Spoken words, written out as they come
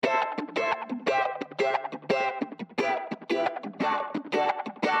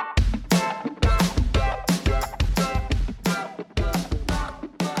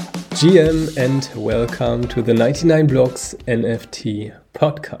GM and welcome to the 99 Blocks NFT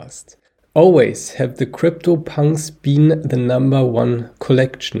podcast. Always have the CryptoPunks been the number one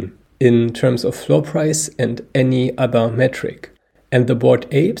collection in terms of floor price and any other metric. And the Bored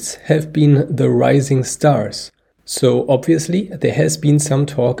Apes have been the rising stars. So obviously there has been some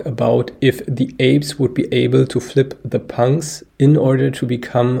talk about if the apes would be able to flip the punks in order to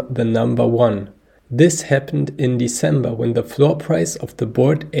become the number one. This happened in December when the floor price of the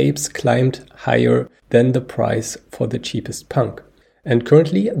Bored Apes climbed higher than the price for the cheapest punk. And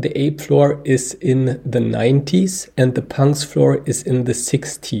currently the ape floor is in the 90s and the punk's floor is in the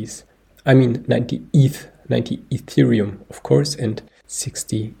 60s. I mean 90 Ethereum, of course, and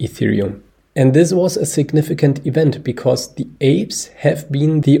 60 Ethereum. And this was a significant event because the apes have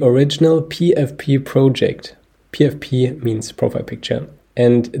been the original PFP project. PFP means profile picture.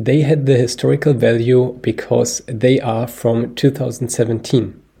 And they had the historical value because they are from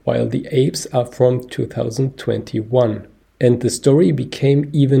 2017, while the apes are from 2021. And the story became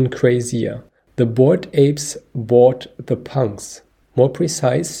even crazier. The Bored Apes bought the punks. More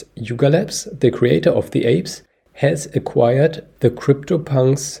precise, Yuga Labs, the creator of the apes, has acquired the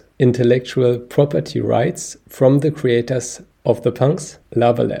CryptoPunks intellectual property rights from the creators of the punks,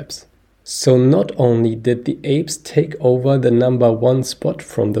 Lava Labs. So not only did the apes take over the number one spot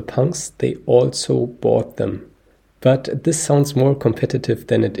from the punks, they also bought them. But this sounds more competitive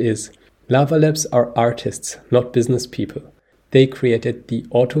than it is. Lava Labs are artists, not business people. They created the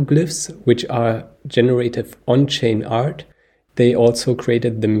autoglyphs, which are generative on-chain art. They also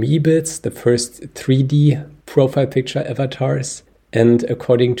created the Meebits, the first 3D profile picture avatars. And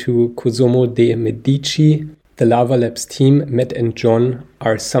according to Cosimo de Medici, the Lava Labs team, Matt and John,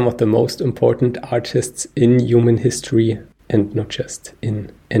 are some of the most important artists in human history and not just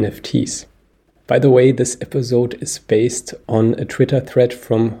in NFTs. By the way, this episode is based on a Twitter thread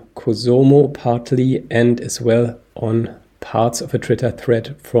from Cosimo partly and as well on parts of a Twitter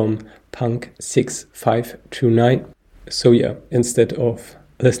thread from Punk6529. So yeah, instead of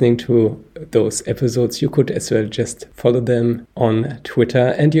listening to those episodes, you could as well just follow them on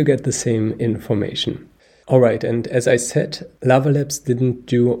Twitter and you get the same information. Alright, and as I said, Lava Labs didn't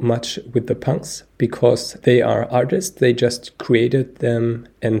do much with the punks because they are artists, they just created them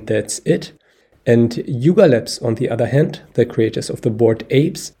and that's it. And Yuga Labs, on the other hand, the creators of the Bored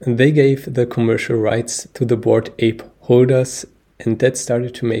Apes, they gave the commercial rights to the Bored Ape holders and that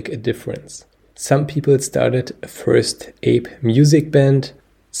started to make a difference. Some people started a first ape music band.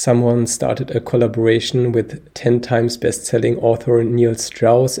 Someone started a collaboration with 10 times best-selling author Neil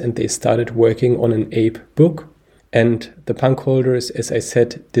Strauss and they started working on an ape book. And the punk holders, as I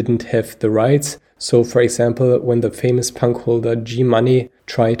said, didn't have the rights. So for example, when the famous punk holder G-Money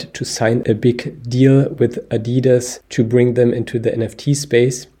tried to sign a big deal with Adidas to bring them into the NFT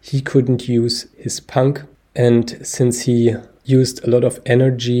space, he couldn't use his punk. And since he used a lot of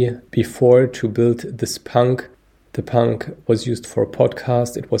energy before to build this punk, the punk was used for a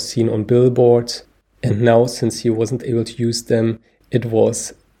podcast, it was seen on billboards, and now since he wasn't able to use them, it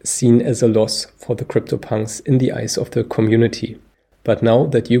was seen as a loss for the CryptoPunks in the eyes of the community. But now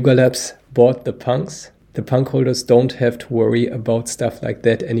that Yuga Labs bought the punks, the punk holders don't have to worry about stuff like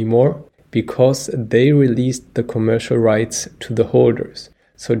that anymore because they released the commercial rights to the holders.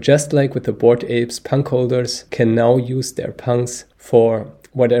 So just like with the Bored Apes, punk holders can now use their punks for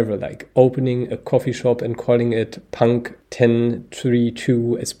whatever, like opening a coffee shop and calling it Punk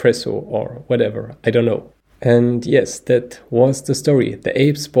 1032 Espresso or whatever, I don't know. And yes, that was the story. The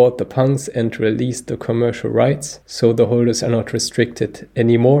apes bought the punks and released the commercial rights, so the holders are not restricted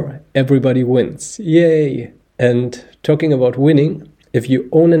anymore. Everybody wins. Yay! And talking about winning, if you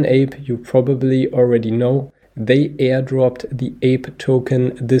own an ape, you probably already know they airdropped the ape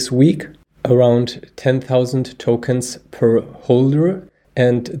token this week, around 10,000 tokens per holder.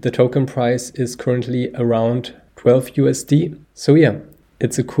 And the token price is currently around 12 USD. So yeah,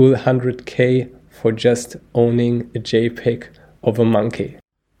 it's a cool 100k for just owning a JPEG of a monkey.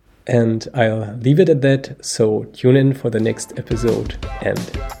 And I'll leave it at that. So tune in for the next episode and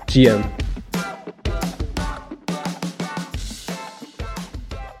GM.